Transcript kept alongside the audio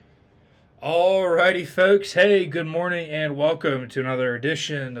Alrighty, folks. Hey, good morning and welcome to another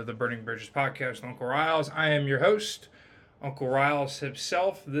edition of the Burning Bridges podcast with Uncle Riles. I am your host, Uncle Riles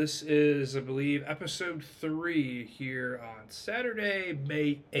himself. This is, I believe, episode 3 here on Saturday,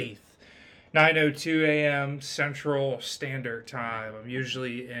 May 8th, 9:02 a.m. Central Standard Time. I'm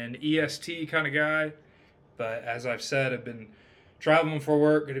usually an EST kind of guy, but as I've said, I've been traveling for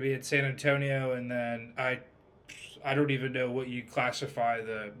work, going to be in San Antonio, and then I don't even know what you classify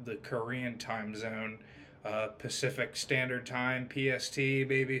the Korean time zone, Pacific Standard Time, PST,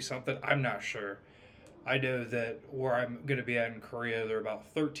 maybe something. I'm not sure. I know that where I'm going to be at in Korea, they're about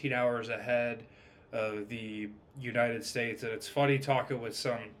 13 hours ahead of the United States, and it's funny talking with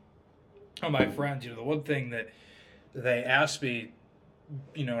some of my friends. The one thing that they asked me,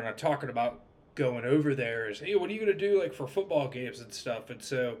 when I'm talking about going over there is, hey, what are you going to do like for football games and stuff? And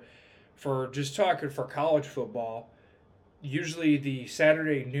so, for just talking for college football, usually the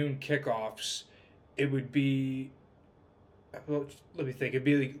Saturday noon kickoffs, it would be, well, let me think.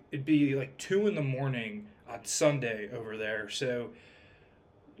 It'd be like 2 in the morning on Sunday over there. So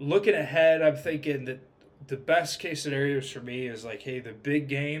looking ahead, I'm thinking that the best case scenarios for me is like, hey, the big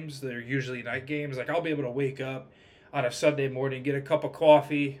games that are usually night games, like I'll be able to wake up on a Sunday morning, get a cup of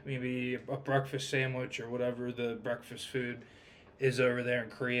coffee, maybe a breakfast sandwich or whatever the breakfast food is over there in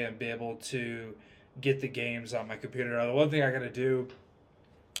Korea, and be able to get the games on my computer. Now, the one thing I got to do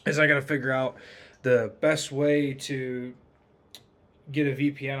is I got to figure out the best way to get a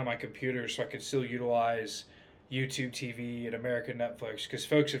VPN on my computer so I can still utilize YouTube TV and American Netflix. Because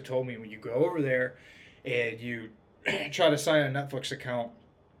folks have told me when you go over there and you try to sign a Netflix account,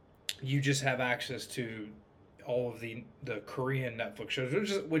 you just have access to all of the Korean Netflix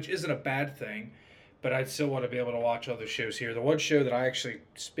shows, which isn't a bad thing. But I'd still want to be able to watch other shows here. The one show that I actually,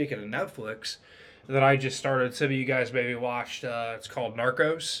 speaking of Netflix, that I just started, some of you guys maybe watched, it's called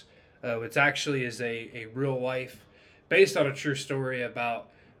Narcos. It actually is a real life, based on a true story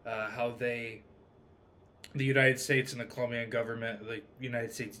about how the United States and the Colombian government, the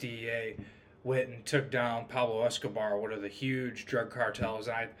United States DEA, went and took down Pablo Escobar, one of the huge drug cartels.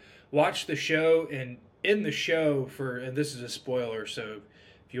 And I watched the show, and in the show, and this is a spoiler, so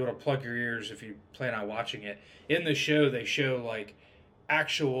if you want to plug your ears if you plan on watching it, in the show they show like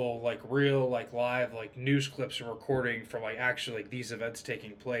actual, like real, like live, like news clips and recording from like actually like these events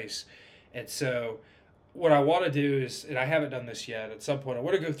taking place. And so what I want to do is, and I haven't done this yet, at some point I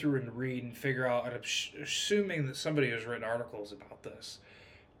want to go through and read and figure out, and I'm assuming that somebody has written articles about this,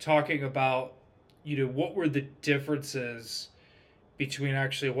 talking about, what were the differences between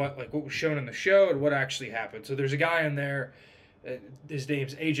actually what was shown in the show and what actually happened. So there's a guy in there, his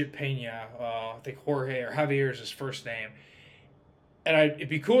name's Agent Pena, I think Jorge or Javier is his first name, and it'd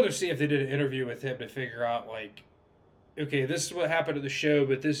be cool to see if they did an interview with him to figure out like, okay, this is what happened to the show,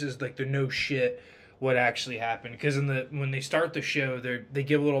 but this is like the no shit what actually happened. Because when they start the show, they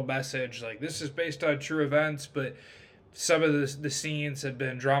give a little message like this is based on true events, but some of the scenes have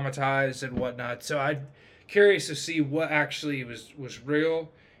been dramatized and whatnot. So I'm curious to see what actually was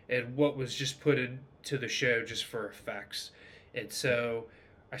real and what was just put into the show just for effects. And so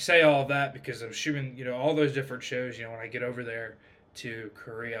I say all that because I'm assuming all those different shows. When I get over there to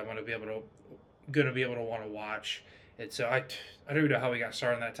Korea, I'm gonna be able to want to watch. And so I don't even know how we got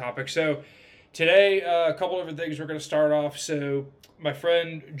started on that topic. So today, a couple different things we're going to start off. So my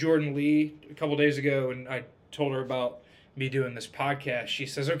friend Jordan Lee, a couple days ago, and I told her about me doing this podcast, she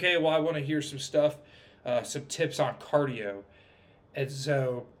says, okay, well, I want to hear some stuff, some tips on cardio. And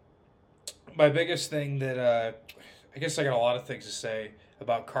so my biggest thing that I guess I got a lot of things to say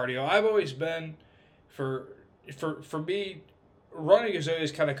about cardio. I've always been, for me, running has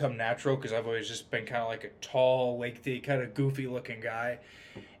always kind of come natural because I've always just been kind of like a tall, lengthy, kind of goofy looking guy.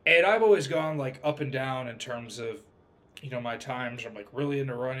 And I've always gone like up and down in terms of, my times. I'm like really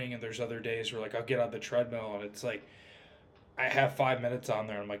into running, and there's other days where like I'll get on the treadmill and it's like I have 5 minutes on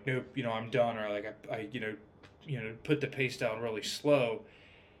there. I'm like, nope, I'm done, or like I put the pace down really slow.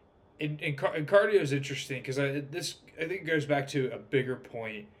 And cardio is interesting because I think it goes back to a bigger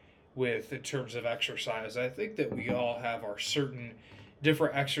point with in terms of exercise. I think that we all have our certain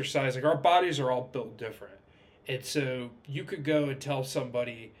different exercise. Like our bodies are all built different. And so you could go and tell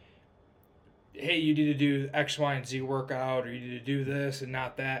somebody, hey, you need to do X, Y, and Z workout, or you need to do this and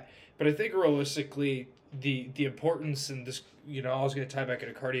not that. But I think realistically, the importance, and this, I was going to tie back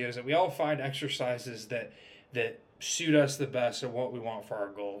into cardio, is that we all find exercises that suit us the best and what we want for our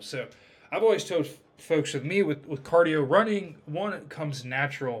goals. So I've always told folks with me with cardio, running, one, it comes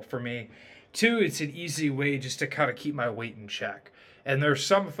natural for me. Two, it's an easy way just to kind of keep my weight in check. And there's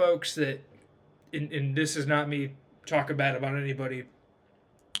some folks that, and this is not me talking bad about anybody,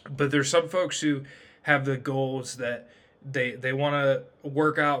 But there's some folks who have the goals that they want to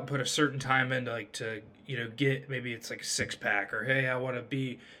work out and put a certain time in to get, maybe it's like a six pack, or hey, I want to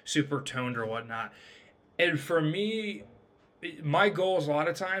be super toned or whatnot. And for me, my goals a lot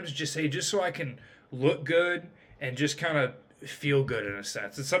of times just say, just so I can look good and just kind of feel good in a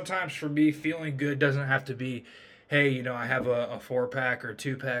sense. And sometimes for me, feeling good doesn't have to be, hey, I have a four pack or a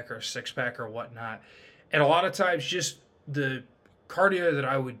two pack or a six pack or whatnot. And a lot of times, just the cardio that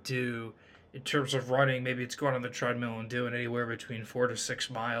I would do in terms of running, maybe it's going on the treadmill and doing anywhere between 4 to 6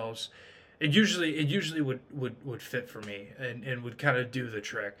 miles. It usually would fit for me and would kind of do the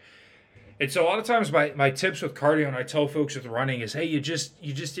trick. And so a lot of times my tips with cardio, and I tell folks with running, is, hey, you just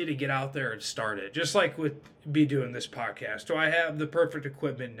need to get out there and start it. Just like with me doing this podcast. Do I have the perfect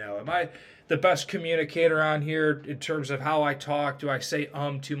equipment? No. Am I the best communicator on here in terms of how I talk? Do I say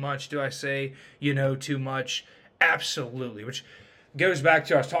too much? Do I say too much? Absolutely. Which goes back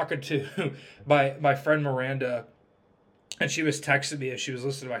to, I was talking to my friend Miranda, and she was texting me as she was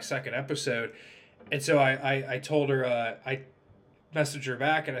listening to my second episode. And so I told her, I messaged her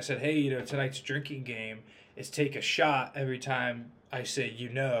back and I said, hey, tonight's drinking game is take a shot every time I say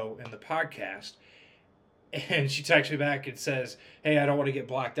in the podcast. And she texts me back and says, hey, I don't want to get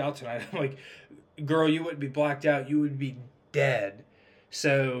blacked out tonight. I'm like, girl, you wouldn't be blacked out. You would be dead.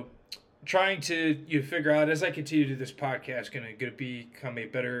 So trying to figure out, as I continue to do this podcast, going to become a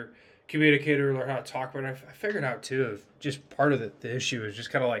better communicator, learn how to talk. But I figured out too, of just part of the issue is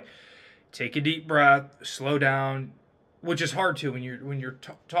just kind of like, take a deep breath, slow down, which is hard too when you're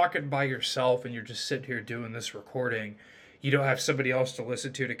talking by yourself and you're just sitting here doing this recording. You don't have somebody else to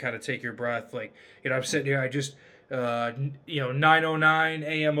listen to kind of take your breath. Like, I'm sitting here, I just 9:09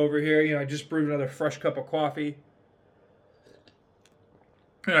 a.m. over here. I just brewed another fresh cup of coffee.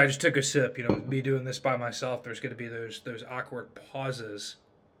 And I just took a sip. Me doing this by myself, there's going to be those awkward pauses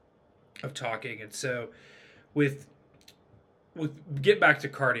of talking. And so with get back to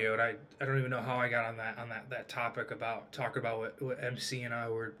cardio, and I don't even know how I got on that topic about talking about what MC and I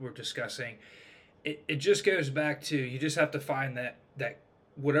were discussing. It just goes back to, you just have to find that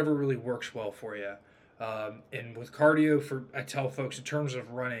whatever really works well for you. And with cardio, I tell folks in terms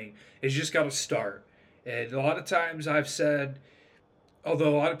of running, is just got to start. And a lot of times I've said,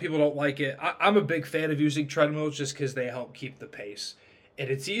 although a lot of people don't like it, I'm a big fan of using treadmills just because they help keep the pace. And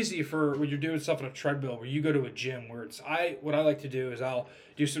it's easy for when you're doing stuff on a treadmill where you go to a gym where what I like to do is I'll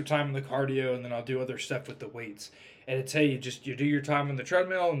do some time in the cardio and then I'll do other stuff with the weights. And it's, hey, you do your time on the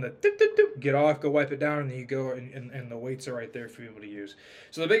treadmill and get off, go wipe it down, and then you go and the weights are right there for people to use.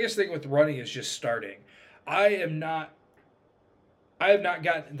 So the biggest thing with running is just starting. I have not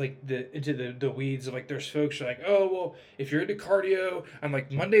gotten into the weeds of, like, there's folks who are like, oh, well, if you're into cardio, I'm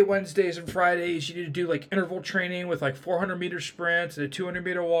like, Monday, Wednesdays, and Fridays, you need to do like interval training with like 400-meter sprints and a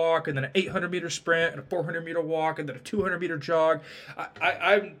 200-meter walk and then an 800-meter sprint and a 400-meter walk and then a 200-meter jog.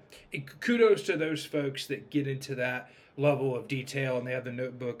 I'm kudos to those folks that get into that level of detail and they have the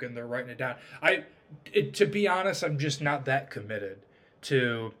notebook and they're writing it down. To be honest, I'm just not that committed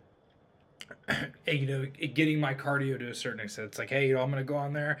to getting my cardio to a certain extent. It's like, hey, I'm going to go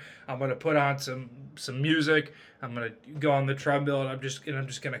on there, I'm going to put on some music, I'm going to go on the treadmill, and I'm just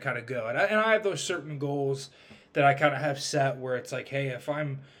going to kind of go. And I have those certain goals that I kind of have set where it's like, hey, if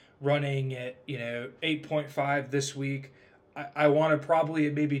I'm running at 8.5 this week, I want to probably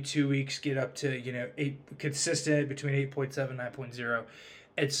in maybe 2 weeks get up to 8, consistent between 8.7 and 9.0.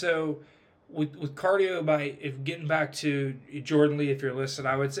 And so with cardio, if getting back to Jordan Lee, if you're listening,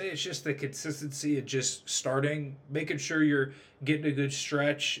 I would say it's just the consistency of just starting, making sure you're getting a good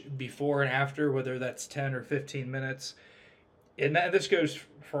stretch before and after, whether that's 10 or 15 minutes. And this goes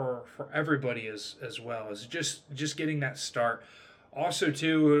for everybody as well, is just getting that start. Also,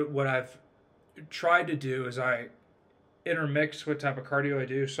 too, what I've tried to do is I intermix what type of cardio I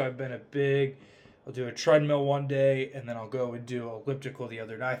do. So I'll do a treadmill one day, and then I'll go and do elliptical the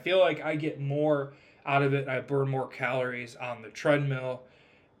other day. I feel like I get more out of it, and I burn more calories on the treadmill.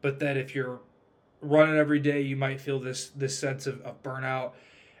 But that if you're running every day, you might feel this sense of burnout.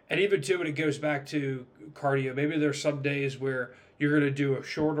 And even too, when it goes back to cardio, maybe there's some days where you're going to do a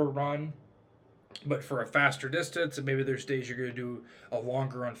shorter run, but for a faster distance, and maybe there's days you're going to do a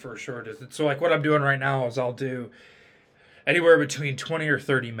longer run for a short distance. So like what I'm doing right now is I'll do anywhere between 20 or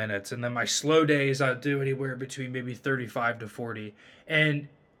 30 minutes. And then my slow days, I'll do anywhere between maybe 35 to 40. And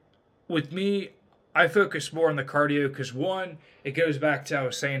with me, I focus more on the cardio because, one, it goes back to I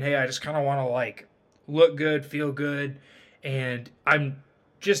was saying, hey, I just kind of want to look good, feel good. And I'm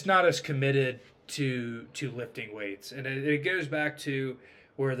just not as committed to lifting weights. And it goes back to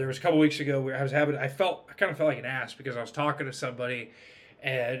where there was a couple weeks ago where I kind of felt like an ass because I was talking to somebody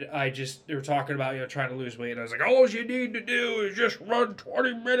And they were talking about, trying to lose weight. And I was like, all you need to do is just run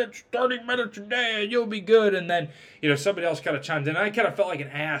 20 minutes, 30 minutes a day, and you'll be good. And then, somebody else kind of chimed in. I kind of felt like an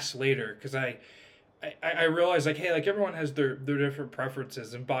ass later because I realized, like, hey, like, everyone has their different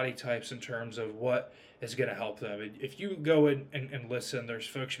preferences and body types in terms of what is going to help them. If you go in and listen, there's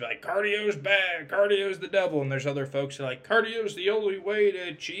folks who be like, cardio's bad, cardio's the devil. And there's other folks who are like, cardio's the only way to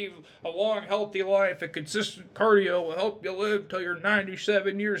achieve a long, healthy life. A consistent cardio will help you live till you're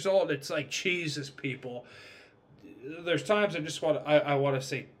 97 years old. It's like, Jesus, people. There's times I want to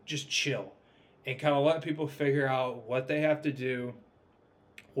say, just chill and kind of let people figure out what they have to do,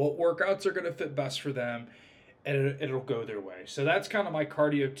 what workouts are going to fit best for them, and it'll go their way. So that's kind of my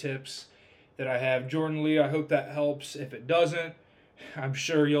cardio tips that I have. Jordan Lee, I hope that helps. If it doesn't, I'm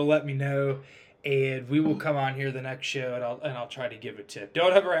sure you'll let me know, and we will come on here the next show, and I'll try to give a tip.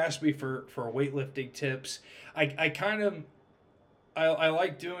 Don't ever ask me for weightlifting tips. I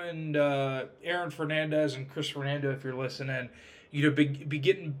like doing Aaron Fernandez and Chris Fernando, if you're listening. Be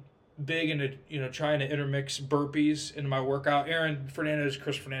getting big into trying to intermix burpees into my workout. Aaron Fernandez,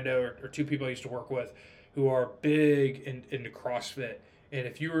 Chris Fernando are two people I used to work with who are big into CrossFit. And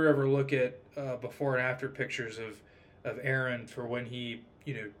if you were ever look at before and after pictures of Aaron for when he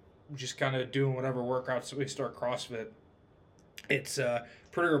just kind of doing whatever workouts that we start CrossFit, it's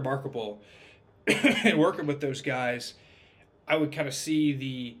pretty remarkable. And working with those guys, I would kind of see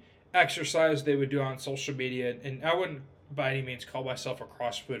the exercise they would do on social media, and I wouldn't by any means call myself a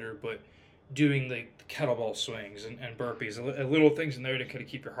CrossFitter, but doing the kettlebell swings and burpees, little things in there to kind of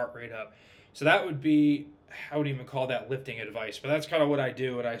keep your heart rate up. So that would be, I wouldn't even call that lifting advice, but that's kind of what I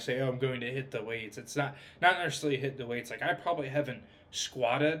do when I say, I'm going to hit the weights. It's not necessarily hit the weights. Like, I probably haven't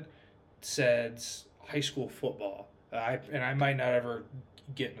squatted since high school football. I might not ever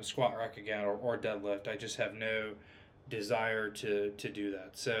get in a squat rack again or deadlift. I just have no desire to do that.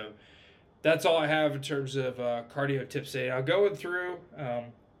 So that's all I have in terms of cardio tips today. I'll go through.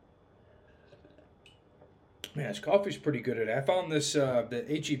 Man, this coffee's pretty good today. I found this the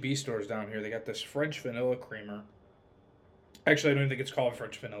H-E-B stores down here. They got this French vanilla creamer. Actually, I don't think it's called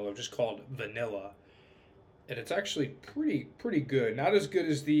French vanilla. It's just called vanilla, and it's actually pretty good. Not as good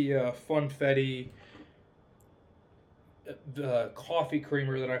as the Funfetti coffee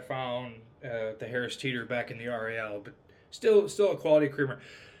creamer that I found at the Harris Teeter back in the RAL, but still a quality creamer.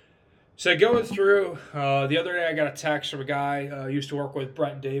 So going through, the other day I got a text from a guy I used to work with,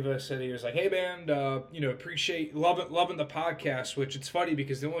 Brent Davis, and he was like, hey man, appreciate, loving the podcast, which it's funny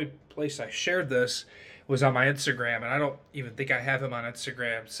because the only place I shared this was on my Instagram, and I don't even think I have him on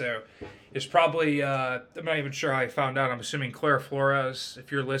Instagram, so it's probably, I'm not even sure how I found out. I'm assuming Claire Flores,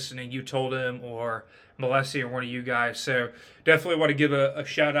 if you're listening, you told him, or Melissa or one of you guys, so definitely want to give a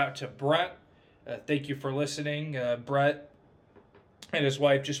shout out to Brent. Thank you for listening. Brett and his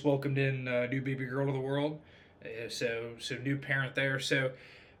wife just welcomed in a new baby girl to the world. So new parent there. So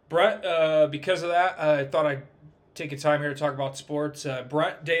Brett, because of that, I thought I'd take a time here to talk about sports.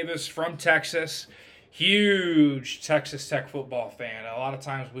 Brent Davis from Texas, huge Texas Tech football fan. A lot of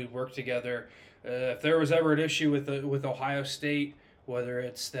times we work together. If there was ever an issue with Ohio State, whether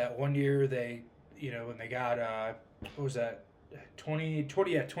it's that one year they, when they got, what was that,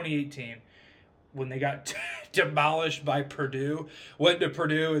 2018, when they got demolished by Purdue, went to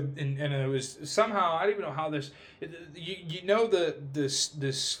Purdue, and it was somehow, I don't even know how this,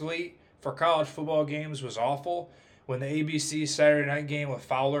 the slate for college football games was awful. When the ABC Saturday night game with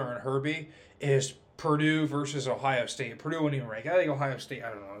Fowler and Herbie is Purdue versus Ohio State. Purdue wouldn't even rank. I think Ohio State, I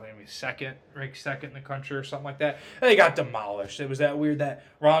don't know, maybe ranked second in the country or something like that. And they got demolished. It was that weird that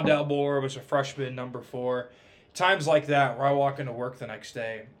Rondell Moore was a freshman, number 4. Times like that where I walk into work the next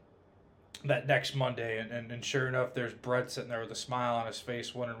day, that next Monday, and sure enough, there's Brett sitting there with a smile on his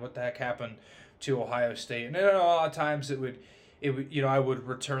face, wondering what the heck happened to Ohio State. And a lot of times it would, I would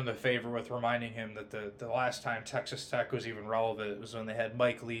return the favor with reminding him that the last time Texas Tech was even relevant was when they had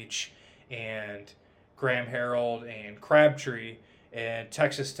Mike Leach and Graham Harrell and Crabtree, and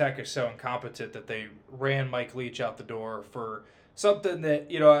Texas Tech is so incompetent that they ran Mike Leach out the door for something that,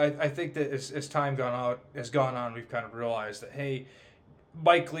 I think that as time has gone on, we've kind of realized that, hey,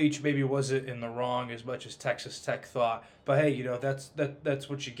 Mike Leach maybe wasn't in the wrong as much as Texas Tech thought, but hey, that's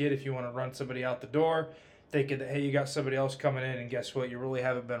what you get if you want to run somebody out the door, thinking that, hey, you got somebody else coming in, and guess what? You really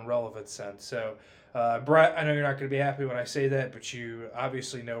haven't been relevant since. So, Brett, I know you're not going to be happy when I say that, but you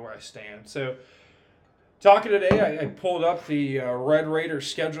obviously know where I stand. So, talking today, I pulled up the Red Raiders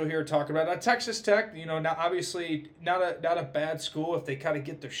schedule here, talking about Texas Tech. Now obviously not a bad school if they kind of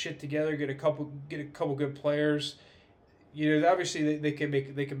get their shit together, get a couple good players. Obviously they can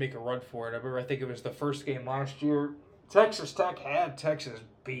make a run for it. I think it was the first game last year. Texas Tech had Texas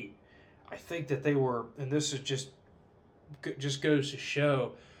beat. I think that they were, and this is just goes to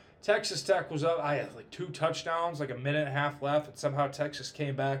show. Texas Tech was up. I had like 2 touchdowns, like a minute and a half left, and somehow Texas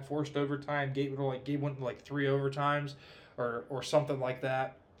came back, forced overtime, game went like 3 overtimes, or something like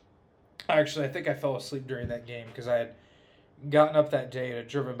that. Actually, I think I fell asleep during that game because I had gotten up that day and had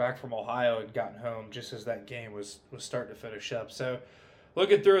driven back from Ohio and gotten home just as that game was starting to finish up. So,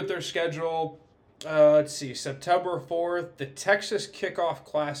 looking through at their schedule, let's see, September 4th, the Texas Kickoff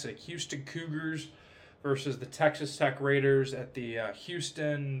Classic, Houston Cougars versus the Texas Tech Raiders at the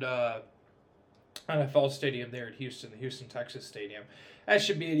Houston NFL Stadium there at Houston, the Houston Texas Stadium. That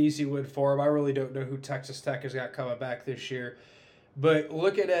should be an easy win for them. I really don't know who Texas Tech has got coming back this year. But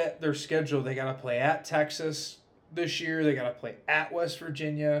looking at their schedule, they got to play at Texas this year. They got to play at West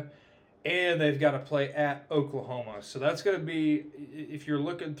Virginia. And they've got to play at Oklahoma. So that's going to be, if you're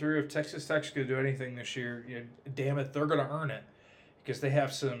looking through, if Texas Tech's going to do anything this year, damn it, they're going to earn it. Because they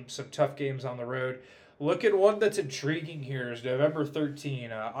have some tough games on the road. Look at one that's intriguing here is November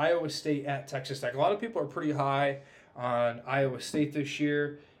 13, Iowa State at Texas Tech. A lot of people are pretty high on Iowa State this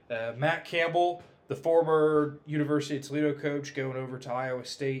year. Matt Campbell, the former University of Toledo coach, going over to Iowa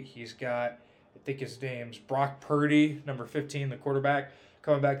State. He's got, I think his name's Brock Purdy, number 15, the quarterback,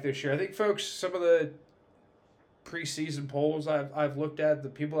 coming back this year. I think, folks, some of the preseason polls I've looked at, the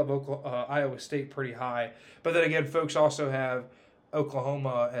people have Iowa State pretty high. But then again, folks also have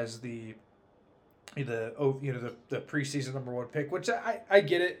Oklahoma as the preseason number 1 pick, which I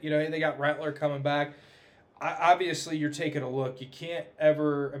get it. They got Rattler coming back. Obviously, you're taking a look. You can't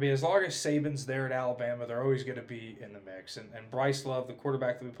ever. I mean, as long as Saban's there at Alabama, they're always going to be in the mix. And Bryce Love, the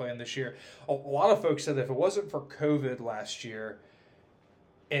quarterback that we play in this year, a lot of folks said that if it wasn't for COVID last year,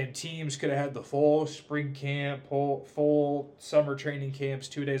 and teams could have had the full spring camp, full summer training camps,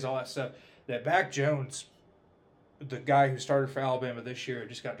 2 days, all that stuff, that Mac Jones, the guy who started for Alabama this year,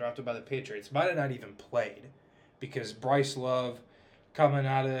 just got drafted by the Patriots, might have not even played because Bryce Love,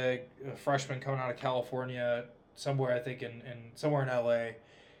 a freshman coming out of California, somewhere I think somewhere in LA,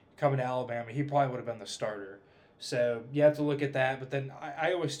 coming to Alabama, he probably would have been the starter. So you have to look at that. But then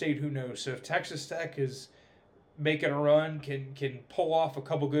Iowa State, who knows? So if Texas Tech is making a run, can pull off a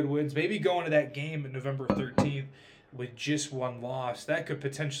couple good wins, maybe go into that game on November 13th with just 1 loss, that could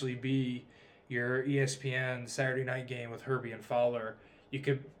potentially be your ESPN Saturday night game with Herbie and Fowler. You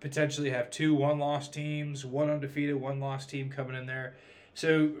could potentially have 2 one-loss teams, 1 undefeated, 1-loss team coming in there.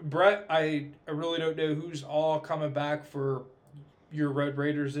 So, Brett, I really don't know who's all coming back for your Red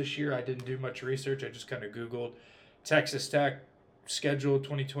Raiders this year. I didn't do much research. I just kind of Googled Texas Tech schedule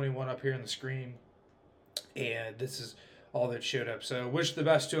 2021 up here on the screen, and this is all that showed up. So, wish the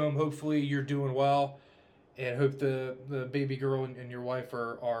best to them. Hopefully, you're doing well. And hope the baby girl and your wife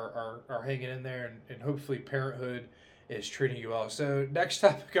are hanging in there, and hopefully parenthood is treating you well. So next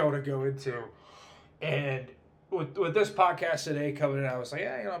topic I want to go into, and with this podcast today coming in, I was like,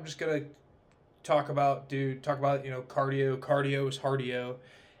 I'm just gonna talk about cardio. Cardio is hardio,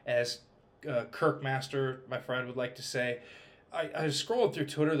 as Kirk Master, my friend, would like to say. I was scrolling through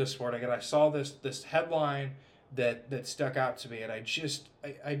Twitter this morning and I saw this headline that stuck out to me, and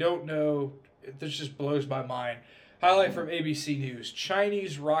I don't know. This just blows my mind. Highlight from ABC News: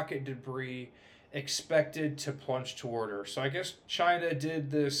 Chinese rocket debris expected to plunge toward Earth. So I guess China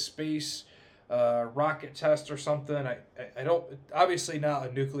did this space rocket test or something. I don't, obviously not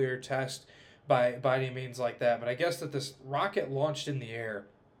a nuclear test by any means like that, but I guess that this rocket launched in the air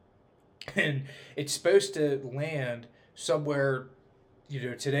and it's supposed to land somewhere,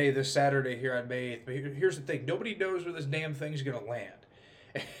 today, this Saturday here on May 8th. But here's the thing: nobody knows where this damn thing's gonna land.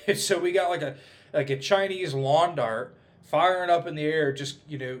 And so we got like a Chinese lawn dart firing up in the air, just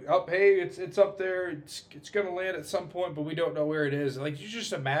hey, it's up there, it's gonna land at some point, but we don't know where it is. Like, you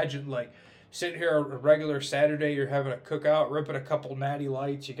just imagine sitting here a regular Saturday, you're having a cookout, ripping a couple natty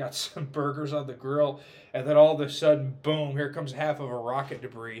lights, you got some burgers on the grill, and then all of a sudden, boom, here comes half of a rocket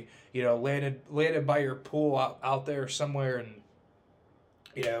debris, landed by your pool out there somewhere in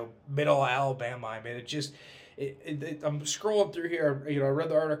middle Alabama. I mean, I'm scrolling through here. I read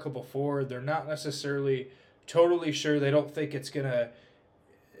the article before. They're not necessarily totally sure. They don't think it's gonna,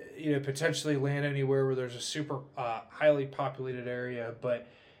 potentially land anywhere where there's a super highly populated area. But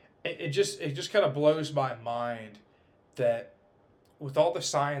it just kind of blows my mind that with all the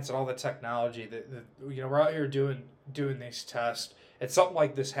science and all the technology that we're out here doing these tests, and something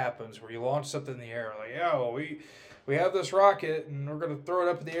like this happens where you launch something in the air, we have this rocket and we're gonna throw it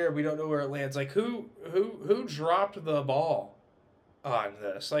up in the air. We don't know where it lands. Like, who dropped the ball on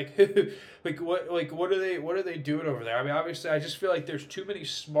this? What are they doing over there? I mean, obviously, I just feel like there's too many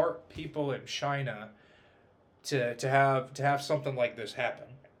smart people in China to have something like this happen.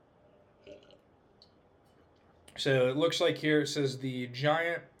 So it looks like here it says the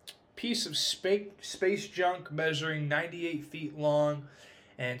giant piece of space junk measuring 98 feet long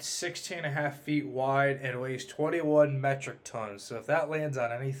and 16 and a half feet wide and weighs 21 metric tons. So if that lands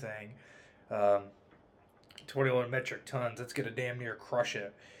on anything, um, 21 metric tons, that's gonna damn near crush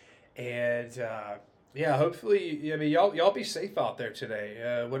it. And yeah, hopefully, I mean, y'all be safe out there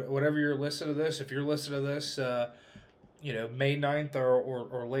today. Whatever you're listening to this, if you're listening to this, May 9th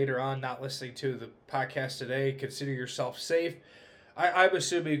or later on, not listening to the podcast today, consider yourself safe. I'm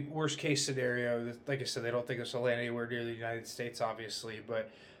assuming worst case scenario, like I said, they don't think this will land anywhere near the United States, obviously,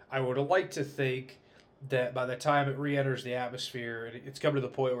 but I would like to think that by the time it re-enters the atmosphere, it's come to the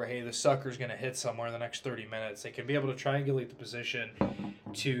point where, hey, the sucker's going to hit somewhere in the next 30 minutes. They can be able to triangulate the position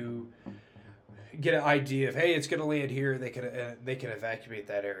to get an idea of, hey, it's going to land here. They can evacuate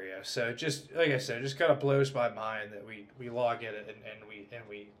that area. So just like I said, it just kind of blows my mind that we log in and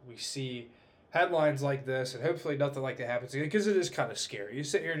we see headlines like this, and hopefully nothing like that happens again, because it is kind of scary. You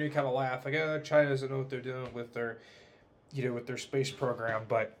sit here and you kind of laugh like, oh, China doesn't know what they're doing with their with their space program,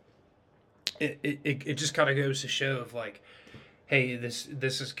 but it just kind of goes to show of like, hey,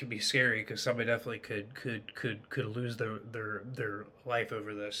 could be scary, because somebody definitely could lose their life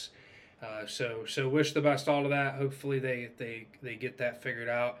over this. So wish the best all of that. Hopefully they get that figured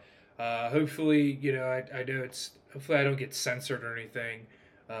out. Hopefully, I know hopefully I don't get censored or anything.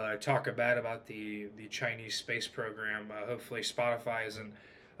 Talk bad about the Chinese space program. Hopefully Spotify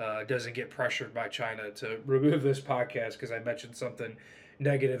doesn't get pressured by China to remove this podcast because I mentioned something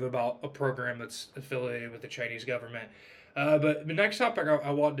negative about a program that's affiliated with the Chinese government. But the next topic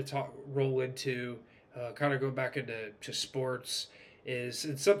I wanted to roll into, kind of go back into sports, is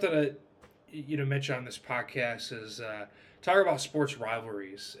it's something that mention on this podcast is talk about sports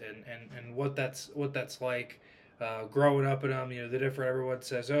rivalries and what that's like. Growing up in them, the different, everyone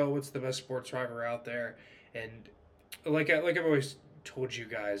says, oh, what's the best sports rivalry out there? And like I've always told you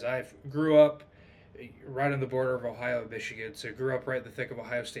guys, I grew up right on the border of Ohio and Michigan, so grew up right in the thick of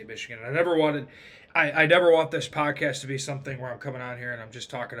Ohio State, Michigan. And I never want this podcast to be something where I'm coming on here and I'm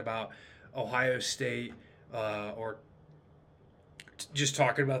just talking about Ohio State or just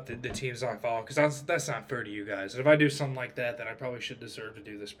talking about the teams I follow, because that's not fair to you guys. And if I do something like that, then I probably should deserve to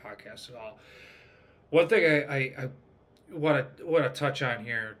do this podcast at all. One thing I want to touch on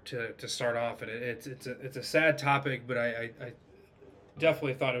here to start off, and it's a sad topic, but I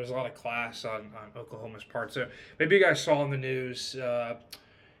definitely thought it was a lot of class on Oklahoma's part. So maybe you guys saw in the news,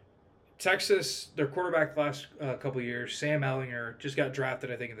 Texas, their quarterback the last couple of years, Sam Ehlinger, just got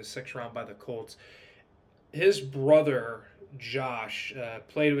drafted, I think, in the 6th round by the Colts. His brother, Josh,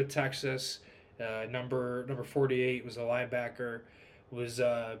 played with Texas. Number 48 was a linebacker.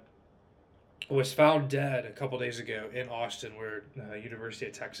 Was found dead a couple days ago in Austin, where University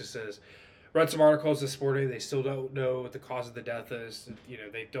of Texas is. Read some articles this morning. They still don't know what the cause of the death is.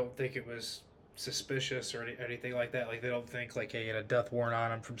 They don't think it was suspicious or anything like that. Like, they don't think, like, hey, he had a death warrant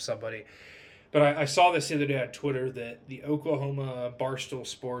on him from somebody. But I saw this the other day on Twitter that the Oklahoma Barstool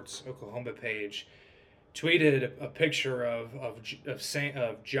Sports Oklahoma page tweeted a picture of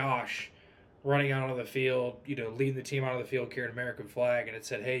Josh running out on the field, leading the team out of the field carrying an American flag, and it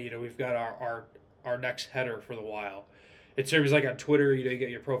said, hey, we've got our next header for the while. It serves like on Twitter, you get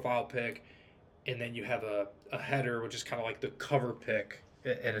your profile pic, and then you have a header, which is kind of like the cover pic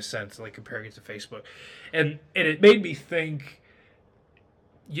in a sense, like comparing it to Facebook. And it made me think,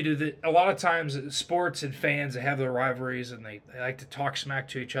 that a lot of times sports and fans, they have their rivalries and they like to talk smack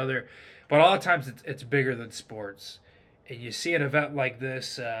to each other, but a lot of times it's bigger than sports. And you see an event like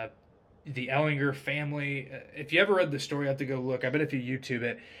this, the Ehlinger family, if you ever read the story, you have to go look. I bet if you YouTube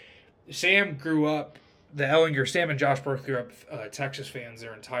it, Sam and Josh both grew up Texas fans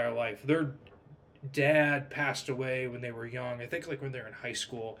their entire life. Their dad passed away when they were young. I think like when they were in high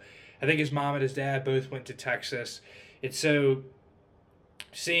school. I think his mom and his dad both went to Texas. It's so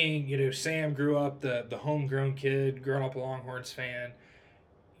seeing, Sam grew up the homegrown kid, growing up a Longhorns fan,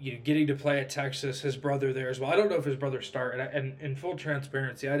 getting to play at Texas, his brother there as well. I don't know if his brother started, and in full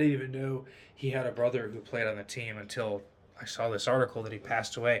transparency, I didn't even know he had a brother who played on the team until I saw this article that he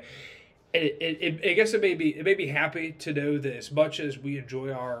passed away. I guess it made me happy to know that as much as we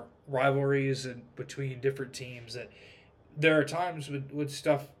enjoy our rivalries and between different teams, that there are times when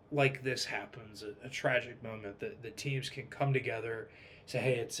stuff like this happens, a tragic moment, that the teams can come together, say,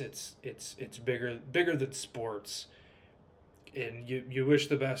 hey, it's bigger than sports. And you wish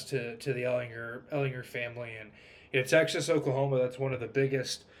the best to the Ehlinger family. And Texas, Oklahoma, that's one of the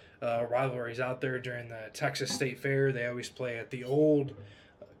biggest rivalries out there during the Texas State Fair. They always play at the old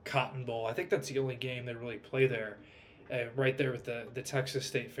Cotton Bowl. I think that's the only game they really play there, right there with the Texas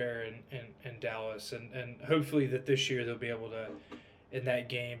State Fair in Dallas. And hopefully that this year they'll be able to, in that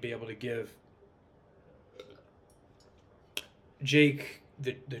game, be able to give Jake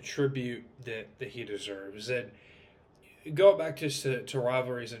the tribute that he deserves. And going back just to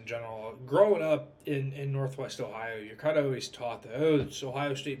rivalries in general, growing up in Northwest Ohio, you're kind of always taught that, oh, it's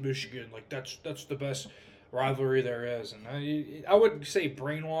Ohio State Michigan, like that's the best rivalry there is. And I wouldn't say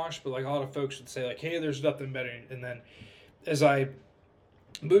brainwashed, but like a lot of folks would say like, hey, there's nothing better. And then as I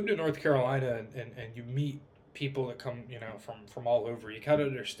moved to North Carolina and you meet people that come from all over, you kind of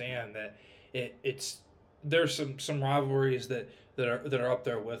understand that it's there's some rivalries that are up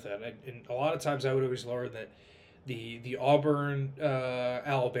there with it. And a lot of times I would always learn that the Auburn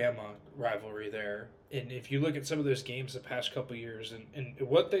Alabama rivalry there. And if you look at some of those games the past couple of years, and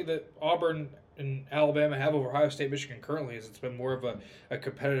one thing that Auburn and Alabama have over Ohio State, Michigan currently is it's been more of a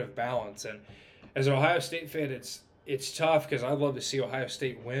competitive balance. And as an Ohio State fan, it's tough because I'd love to see Ohio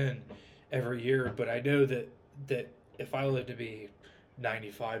State win every year, but I know that if I live to be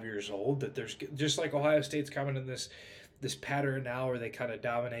 95 years old, that there's just like Ohio State's coming in this pattern now where they kind of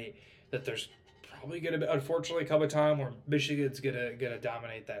dominate. That there's probably going to unfortunately come a time where Michigan's gonna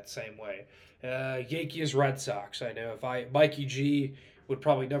dominate that same way. Yankees, Red Sox. I know if Mikey G would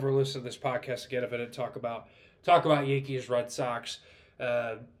probably never listen to this podcast again if I didn't talk about Yankees, Red Sox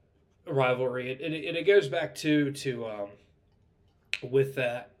rivalry. And it goes back to with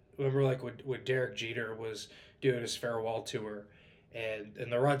that. Remember, like when Derek Jeter was doing his farewell tour, and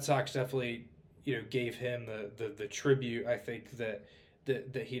the Red Sox definitely gave him the tribute I think that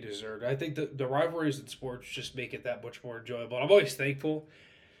he deserved. I think the rivalries in sports just make it that much more enjoyable. And I'm always thankful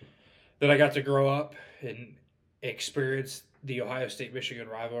that I got to grow up and experience the Ohio State Michigan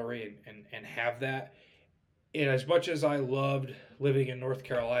rivalry and have that. And as much as I loved living in North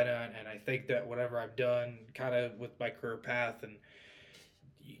Carolina, and I think that whatever I've done kind of with my career path and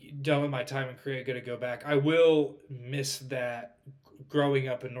done with my time in Korea, going to go back, I will miss that growing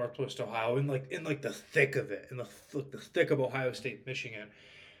up in Northwest Ohio in like the thick of it, in the thick of Ohio State, Michigan.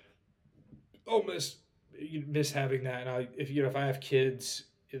 I'll miss having that. And if I have kids,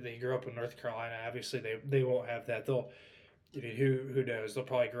 if they grow up in North Carolina, obviously they won't have that. They'll who knows? They'll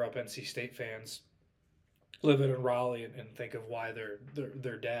probably grow up NC State fans, living in Raleigh, and think of why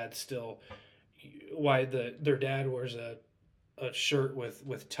their dad still their dad wears a shirt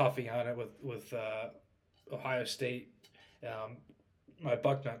with Tuffy on it with Ohio State. My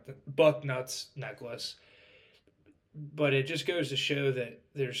buck nuts necklace. But it just goes to show that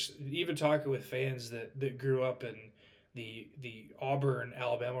there's even talking with fans that grew up in the Auburn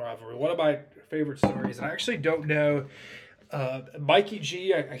Alabama rivalry. One of my favorite stories, and I actually don't know, Mikey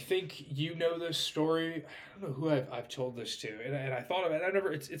G. I think you know this story. I don't know who I've told this to, and I thought of it. I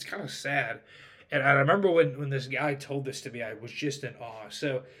never. It's kind of sad, and I remember when this guy told this to me, I was just in awe.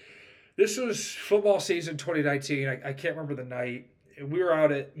 So this was football season 2019. I can't remember the night. We were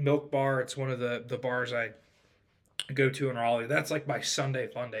out at Milk Bar. It's one of the bars I go to in Raleigh. That's like my Sunday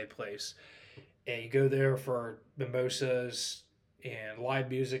fun day place. And you go there for mimosas and live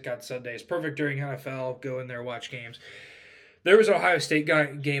music on Sundays. Perfect during NFL. Go in there, watch games. There was an Ohio State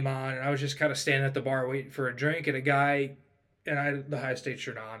game on, and I was just kind of standing at the bar waiting for a drink. And a guy, and I had the Ohio State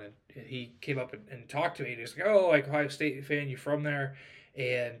shirt on, and he came up and talked to me. And he was like, "Oh, like Ohio State fan, you from there?"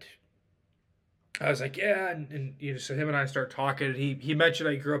 And I was like, yeah, and so him and I start talking. And he mentioned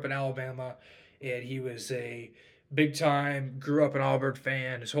I grew up in Alabama, and he was a big time, grew up an Auburn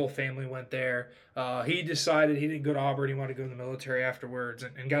fan. His whole family went there. He decided he didn't go to Auburn. He wanted to go in the military afterwards,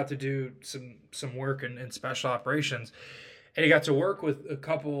 and got to do some work in special operations. And he got to work with a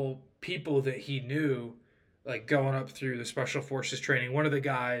couple people that he knew, like going up through the special forces training. One of the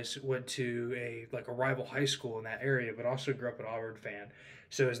guys went to a rival high school in that area, but also grew up an Auburn fan.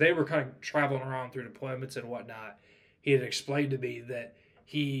 So as they were kind of traveling around through deployments and whatnot, he had explained to me that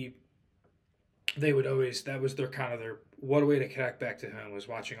they would always, that was their one way to connect back to home was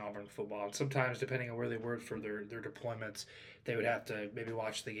watching Auburn football. And sometimes, depending on where they were for their deployments, they would have to maybe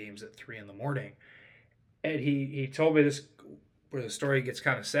watch the games at 3 a.m. And he told me this, where the story gets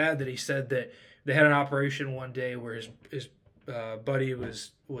kind of sad, that he said that they had an operation one day where his buddy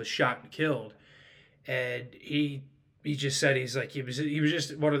was shot and killed, and he just said he was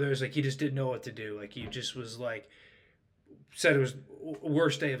just one of those, like, he just didn't know what to do. Like, he just was like, said it was the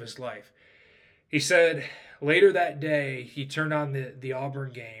worst day of his life. He said later that day he turned on the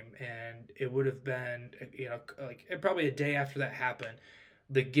Auburn game, and it would have been probably a day after that happened.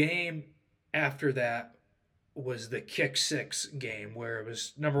 The game after that was the kick 6 game, where it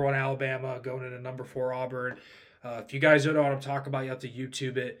was number 1 Alabama going into number 4 Auburn. If you guys don't know what I'm talking about, you have to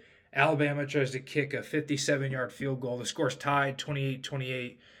YouTube it. Alabama tries to kick a 57-yard field goal. The score's tied 28-28.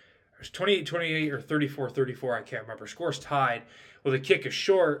 It was 28-28 or 34-34. I can't remember. Score's tied. Well, the kick is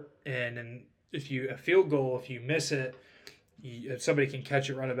short, and if you a field goal, if you miss it, if somebody can catch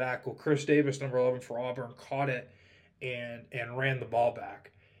it, run it back. Well, Chris Davis, number 11 for Auburn, caught it and ran the ball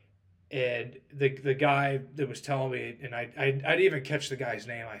back. And the guy that was telling me, and I didn't even catch the guy's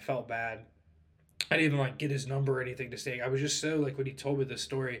name. I felt bad. I didn't even like get his number or anything to say. I was just so like when he told me this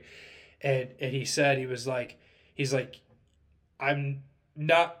story, and he said he's like I'm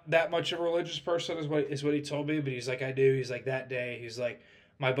not that much of a religious person is what he told me, but he's like I do. He's like that day. He's like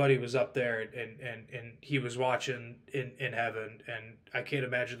my buddy was up there and he was watching in heaven, and I can't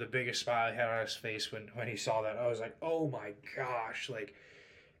imagine the biggest smile he had on his face when he saw that. I was like, oh my gosh, like.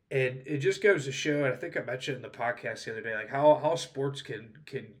 And it just goes to show, and I think I mentioned in the podcast the other day, like how sports can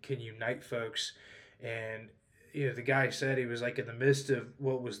unite folks. And the guy said he was like in the midst of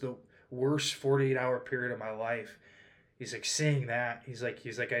what was the worst 48-hour period of my life. He's like seeing that. He's like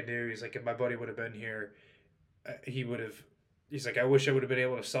I knew. He's like if my buddy would have been here, he would have. He's like I wish I would have been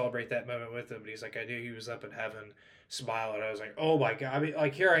able to celebrate that moment with him. But he's like I knew he was up in heaven, smiling. I was like, oh my god. I mean,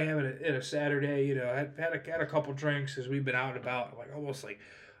 like here I am in a Saturday. I had a couple drinks as we've been out and about. I'm like almost like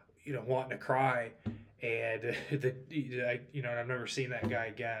wanting to cry, and I've never seen that guy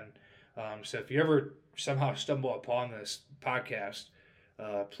again. So if you ever somehow stumble upon this podcast,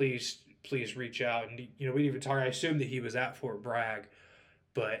 please reach out. And we didn't even talk. I assumed that he was at Fort Bragg,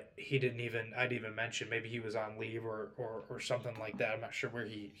 but I didn't even mention maybe he was on leave or something like that. I'm not sure where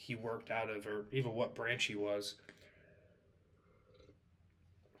he worked out of or even what branch he was.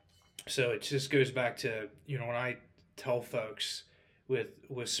 So it just goes back to when I tell folks with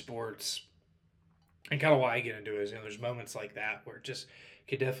sports, and kind of why I get into it is there's moments like that where it just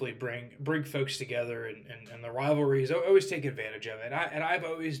could definitely bring folks together, and the rivalries. I always take advantage of it. I've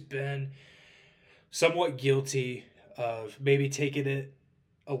always been somewhat guilty of maybe taking it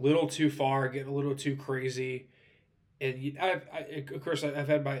a little too far, getting a little too crazy. And of course I've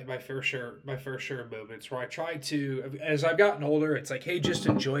had my fair share of moments where I try to, as I've gotten older, it's like, hey, just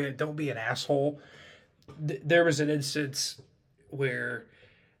enjoy it, don't be an asshole. There was an instance where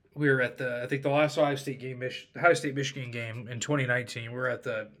we were at I think the last Ohio State Michigan game in 2019. We were at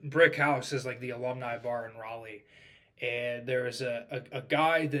the Brick House, is like the alumni bar in Raleigh, and there was a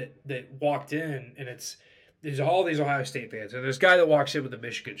guy that walked in, and there's all these Ohio State fans, and there's a guy that walks in with a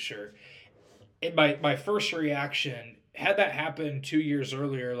Michigan shirt. And my first reaction, had that happened 2 years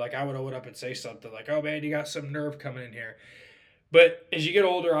earlier, like I would have went up and say something like, "Oh man, you got some nerve coming in here." But as you get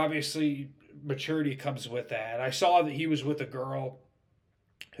older, obviously maturity comes with that. I saw that he was with a girl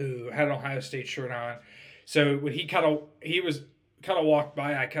who had an Ohio State shirt on. So when he was walked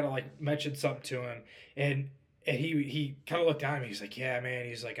by, I kind of like mentioned something to him, and he kind of looked at me. He's like, "Yeah, man."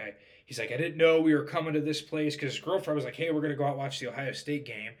 He's like, I didn't know we were coming to this place, because his girlfriend was like, "Hey, we're gonna go out and watch the Ohio State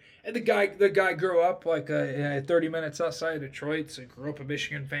game." And the guy grew up like 30 minutes outside of Detroit, so grew up a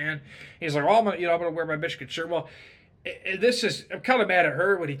Michigan fan. He's like, "Oh, I'm gonna wear my Michigan shirt." Well, I'm kind of mad at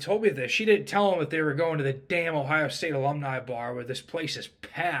her when he told me this. She didn't tell him that they were going to the damn Ohio State alumni bar where this place is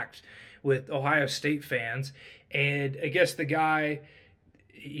packed with Ohio State fans. And I guess the guy,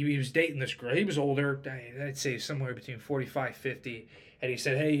 he was dating this girl. He was older. I'd say somewhere between 45, 50. And he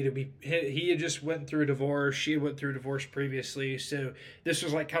said, hey, he had just went through a divorce. She had went through a divorce previously. So this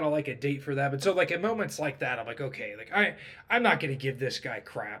was like kind of like a date for them. And so like in moments like that, I'm like, okay, like I'm not going to give this guy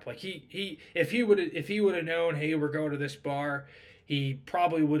crap. Like if he would have known, hey, we're going to this bar, he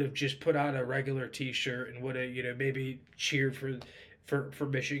probably would have just put on a regular T-shirt and would have, maybe cheered for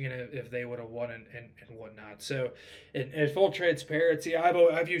Michigan if they would have won and whatnot. So, in full transparency,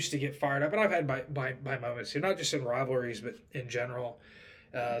 I've used to get fired up, and I've had my moments here, not just in rivalries, but in general.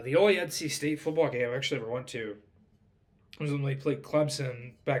 The only NC State football game I actually ever went to was when they played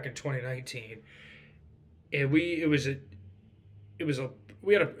Clemson back in 2019, and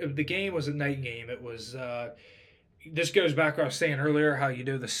the game was a night game. It was. This goes back to what I was saying earlier, how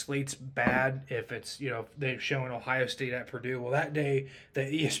the slate's bad if it's they're showing Ohio State at Purdue. Well, that day the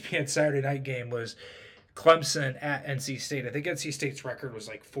ESPN Saturday night game was Clemson at NC State. I think NC State's record was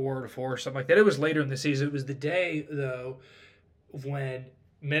like 4-4 or something like that. It was later in the season. It was the day though when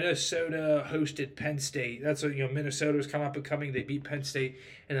Minnesota hosted Penn State. That's what Minnesota was kind of up and coming. They beat Penn State,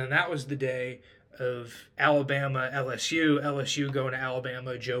 and then that was the day of Alabama, LSU going to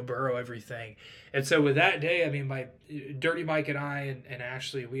Alabama, Joe Burrow, everything. And so with that day, I mean, my Dirty Mike and I and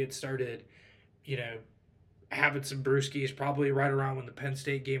Ashley, we had started, having some brewskis probably right around when the Penn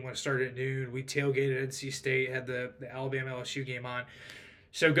State game when it started at noon. We tailgated NC State, had the Alabama LSU game on.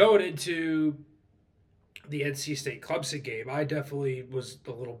 So going into the NC State Clemson game, I definitely was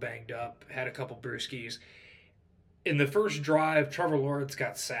a little banged up, had a couple brewskis. In the first drive, Trevor Lawrence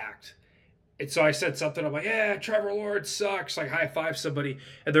got sacked. And so I said something. I'm like, yeah, Trevor Lawrence sucks. Like, high five somebody.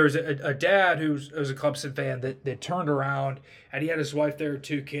 And there was a dad who was a Clemson fan that turned around, and he had his wife there,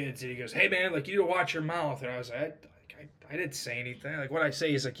 2 kids. And he goes, hey, man, like, you need to watch your mouth. And I was like, I didn't say anything. Like, what I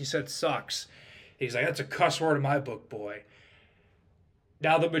say is, like, you said sucks. He's like, that's a cuss word in my book, boy.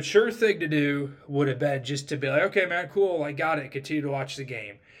 Now, the mature thing to do would have been just to be like, okay, man, cool, I got it. Continue to watch the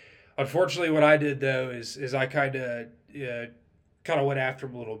game. Unfortunately, what I did though is I kind of went after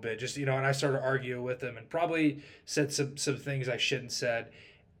him a little bit, just and I started arguing with him and probably said some things I shouldn't said.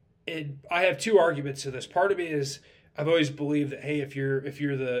 I have two arguments to this. Part of me is I've always believed that, hey, if you're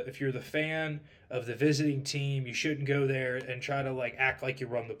the fan of the visiting team, you shouldn't go there and try to like act like you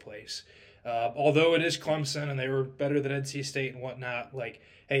run the place. Although it is Clemson and they were better than NC State and whatnot, like,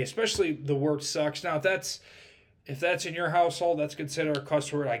 hey, especially the word sucks. Now if that's in your household, that's considered a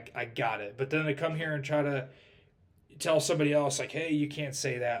cuss word. I got it. But then to come here and try to tell somebody else like, hey, you can't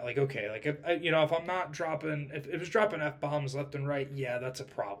say that. Like, okay, like if I'm not dropping, if it was dropping f bombs left and right, yeah, that's a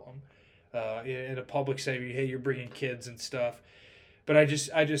problem. In a public setting, hey, you're bringing kids and stuff. But I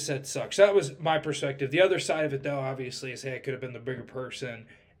just said sucks. That was my perspective. The other side of it, though, obviously, is hey, I could have been the bigger person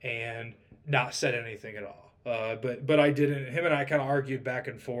and not said anything at all. But I didn't. Him and I kind of argued back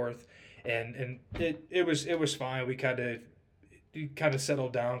and forth, and it was fine. We kind of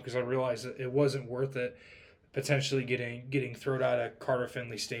settled down because I realized that it wasn't worth it. Potentially getting thrown out of Carter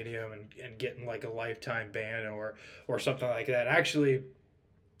Finley Stadium and getting like a lifetime ban or something like that. Actually,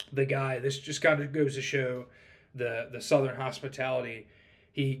 the guy, this just kind of goes to show the Southern hospitality.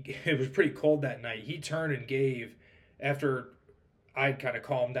 It was pretty cold that night. He turned and gave, after I'd kind of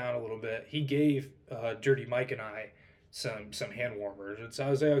calmed down a little bit, he gave Dirty Mike and I some hand warmers. And so I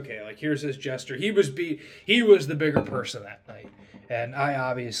was like, okay, like here's his gesture. He was the bigger person that night, and I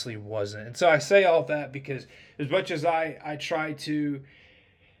obviously wasn't. And so I say all of that because as much as I try to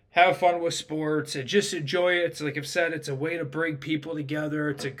have fun with sports and just enjoy it, it's like I've said, it's a way to bring people together.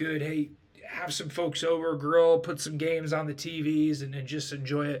 It's a good, hey, have some folks over, grill, put some games on the TVs, and just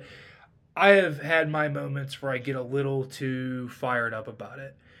enjoy it. I have had my moments where I get a little too fired up about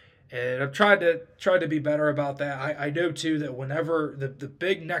it. And I've tried to be better about that. I know too that whenever the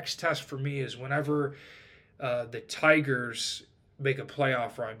big next test for me is whenever the Tigers make a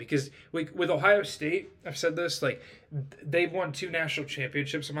playoff run, because with Ohio State, I've said this, like they've won 2 national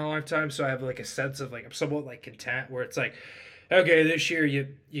championships in my lifetime, so I have like a sense of like I'm somewhat like content where it's like, okay, this year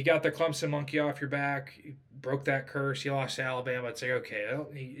you got the Clemson monkey off your back, you broke that curse, you lost to Alabama. It's like, okay, well,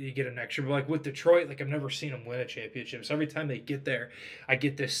 you get an extra. But like with Detroit, like I've never seen them win a championship. So every time they get there, I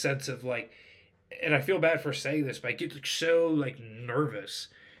get this sense of like, and I feel bad for saying this, but I get like, so like nervous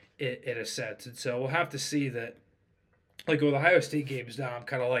in a sense. And so we'll have to see that. Like with Ohio State games now, I'm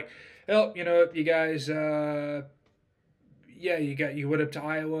kind of like, well, you guys, yeah, you went up to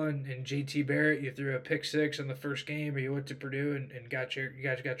Iowa and JT Barrett, you threw a pick six in the first game, or you went to Purdue and you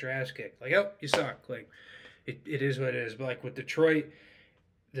guys got your ass kicked. Like, oh, you suck. Like, it is what it is. But like with Detroit,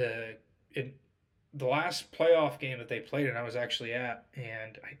 in the last playoff game that they played, and I was actually at,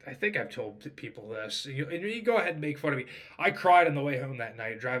 and I think I've told people this. And you go ahead and make fun of me. I cried on the way home that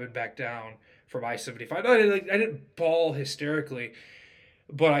night, driving back down from I-75. I didn't bawl hysterically,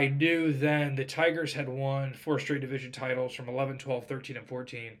 but I knew then the Tigers had won 4 straight division titles from 11, 12, 13, and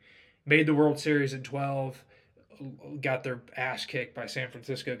 14, made the World Series in 12, got their ass kicked by San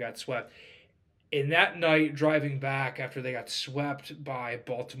Francisco, got swept. And that night, driving back after they got swept by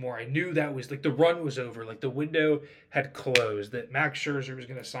Baltimore, I knew that was like the run was over. Like the window had closed, that Max Scherzer was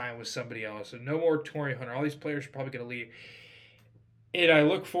going to sign with somebody else. And no more Torrey Hunter. All these players are probably going to leave. And I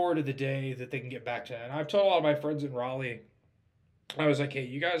look forward to the day that they can get back to that. And I've told a lot of my friends in Raleigh, I was like, hey,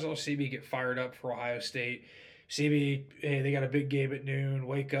 you guys all see me get fired up for Ohio State. See me, hey, they got a big game at noon.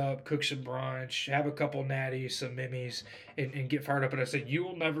 Wake up, cook some brunch, have a couple natties, some mimmies, and get fired up. And I said, you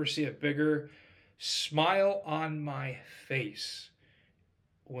will never see a bigger smile on my face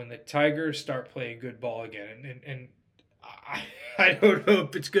when the Tigers start playing good ball again. And I don't know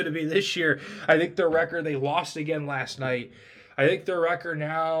if it's going to be this year. I think their record, they lost again last night. I think their record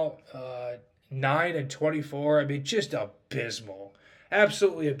now, 9-24. I mean, just abysmal.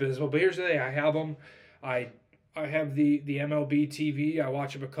 Absolutely abysmal. But here's the thing. I have them. I have the MLB TV. I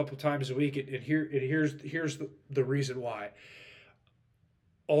watch them a couple times a week. And here's the reason why.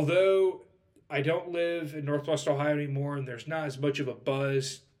 Although I don't live in Northwest Ohio anymore, and there's not as much of a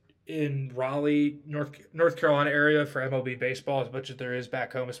buzz in Raleigh, North Carolina area for MLB baseball as much as there is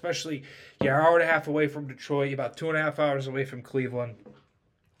back home, especially hour and a half away from Detroit, about 2.5 hours away from Cleveland.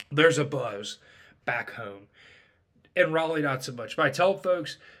 There's a buzz. back home. In Raleigh, not so much. But I tell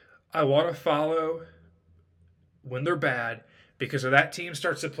folks, I want to follow when they're bad, because if that team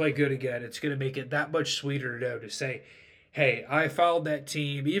starts to play good again, it's going to make it that much sweeter to know to say, hey, I followed that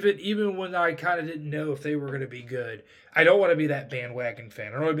team even when I kind of didn't know if they were going to be good. I don't want to be that bandwagon fan.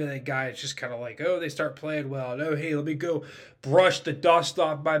 I don't want to be that guy that's just kind of like, oh, they start playing well. No, hey, let me go brush the dust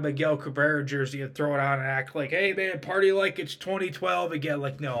off my Miguel Cabrera jersey and throw it on and act like, hey, man, party like it's 2012 again.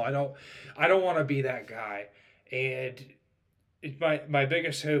 Like, no, I don't want to be that guy. And it's my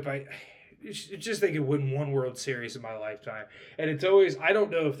biggest hope. It's just they could win one World Series in my lifetime, and it's always I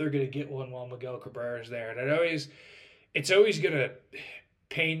don't know if they're going to get one while Miguel Cabrera's there, and it's always going to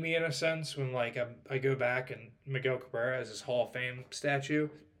pain me in a sense when like I go back and Miguel Cabrera has his Hall of Fame statue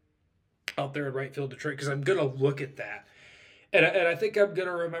out there in right field Detroit, because I'm going to look at that, and I think I'm going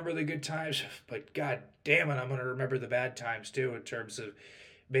to remember the good times, but god damn it, I'm going to remember the bad times too, in terms of,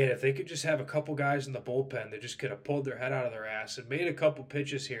 man, if they could just have a couple guys in the bullpen that just could have pulled their head out of their ass and made a couple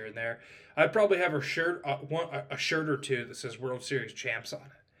pitches here and there, I'd probably have a shirt or two that says World Series champs on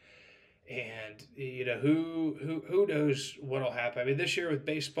it. And who knows what'll happen? I mean, this year with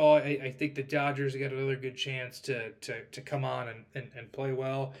baseball, I think the Dodgers got another good chance to come on and play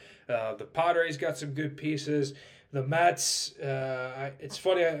well. The Padres got some good pieces. The Mets, it's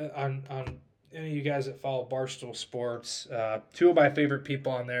funny on any of you guys that follow Barstool Sports, two of my favorite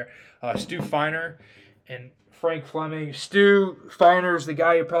people on there, Stu Feiner and Frank Fleming. Stu Feiner's the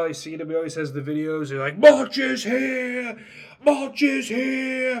guy you probably seen him. He always has the videos. They're like, March is here,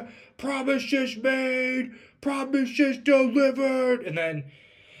 promise just made, promise just delivered. And then,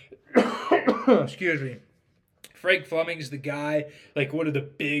 excuse me, Frank Fleming's the guy, like one of the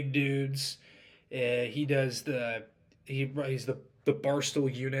big dudes. He does he's the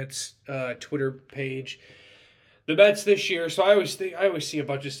Barstool Units Twitter page. The Mets this year, so I always see a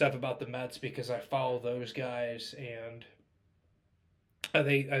bunch of stuff about the Mets because I follow those guys, and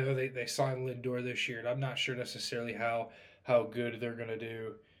I know they signed Lindor this year, and I'm not sure necessarily how good they're gonna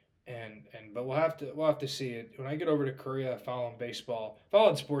do, but we'll have to see it when I get over to Korea. Following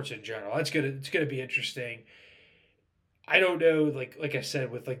sports in general, it's gonna be interesting. I don't know, like I said,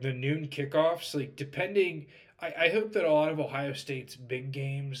 with like the noon kickoffs, like depending. I hope that a lot of Ohio State's big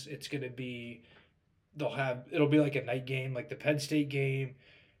games, it'll be like a night game, like the Penn State game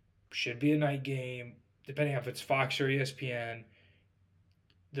should be a night game, depending on if it's Fox or ESPN.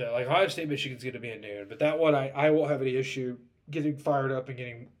 The like Ohio State Michigan's going to be at noon, but that one I won't have any issue getting fired up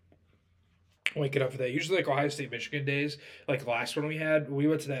and waking up for that. Usually like Ohio State Michigan days, like the last one we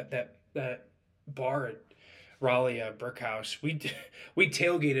went to that bar at Raleigh Brick House. We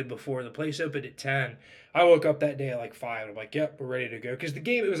tailgated before the place opened at 10. I woke up that day at like 5. I'm like, yep, we're ready to go. Because the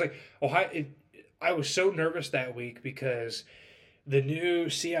game, it was like Ohio. I was so nervous that week because the new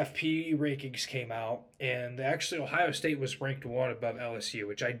CFP rankings came out, and actually Ohio State was ranked 1 above LSU,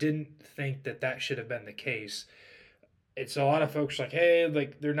 which I didn't think that should have been the case. It's a lot of folks like, hey,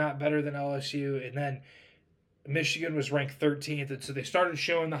 like they're not better than LSU, and then Michigan was ranked 13th, and so they started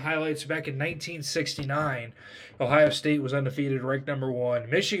showing the highlights back in 1969. Ohio State was undefeated, ranked number 1.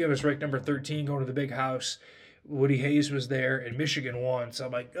 Michigan was ranked number 13, going to the Big House. Woody Hayes was there, and Michigan won. So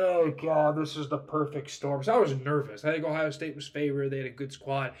I'm like, oh, God, this is the perfect storm. So I was nervous. I think Ohio State was favored. They had a good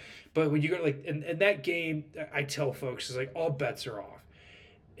squad. But when you go, like, in that game, I tell folks, it's like all bets are off.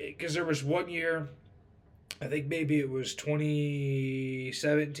 Because there was one year, I think maybe it was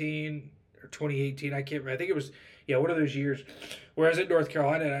 2017 or 2018. I can't remember. I think it was, one of those years. Whereas at North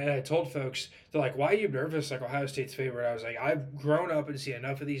Carolina, and I told folks, they're like, why are you nervous like Ohio State's favorite? I was like, I've grown up and seen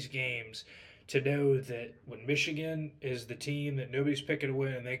enough of these games to know that when Michigan is the team that nobody's picking to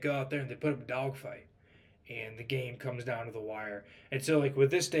win, and they go out there and they put up a dogfight, and the game comes down to the wire. And so, like, with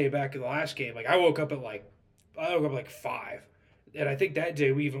this day back in the last game, like, I woke up like 5. And I think that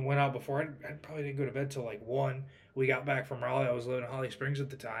day we even went out before. I probably didn't go to bed till like 1. We got back from Raleigh. I was living in Holly Springs at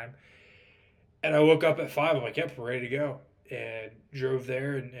the time. And I woke up at 5. I'm like, yep, we're ready to go. And drove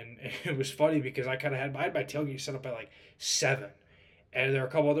there. And it was funny because I had my tailgate set up by like 7. And there were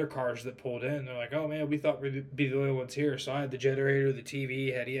a couple other cars that pulled in. They're like, oh, man, we thought we'd be the only ones here. So I had the generator, the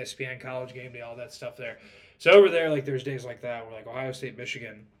TV, had ESPN College Game Day, all that stuff there. So over there, like, there's days like that where, like, Ohio State,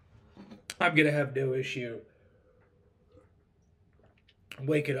 Michigan, I'm going to have no issue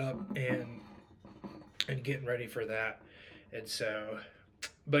waking up and getting ready for that. And so,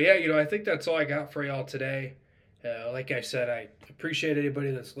 but yeah, I think that's all I got for y'all today. Like I said, I appreciate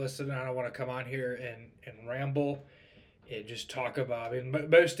anybody that's listening. I don't want to come on here and ramble and just talk about. I mean,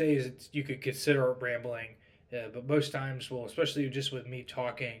 most days you could consider it rambling, but most times, well, especially just with me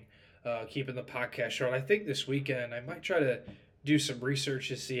talking, keeping the podcast short. I think this weekend I might try to do some research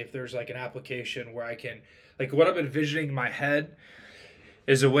to see if there's like an application where I can, like, what I'm envisioning in my head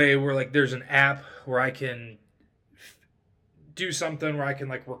is a way where like there's an app where I can do something where I can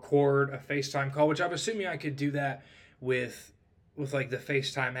like record a FaceTime call, which I'm assuming I could do that with like the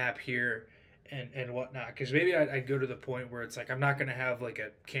FaceTime app here and whatnot. Because maybe I'd go to the point where it's like I'm not gonna have like a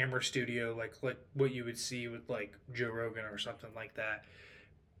camera studio like what you would see with like Joe Rogan or something like that.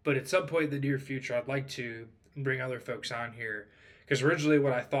 But at some point in the near future, I'd like to bring other folks on here. Because originally,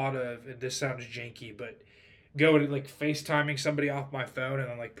 what I thought of, and this sounds janky, but going like FaceTiming somebody off my phone and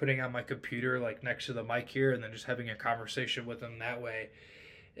then like putting on my computer like next to the mic here and then just having a conversation with them that way.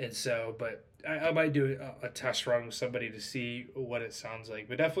 And so, but I might do a test run with somebody to see what it sounds like.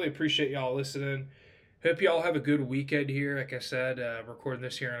 But definitely appreciate y'all listening. Hope y'all have a good weekend here. Like I said, recording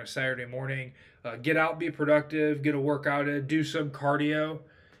this here on a Saturday morning. Get out, be productive, get a workout in, do some cardio.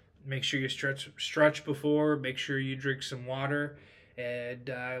 Make sure you stretch before. Make sure you drink some water. And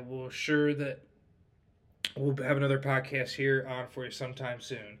I will sure that we'll have another podcast here on for you sometime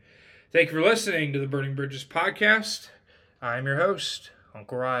soon. Thank you for listening to the Burning Bridges podcast. I'm your host,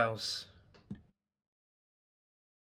 Uncle Riles.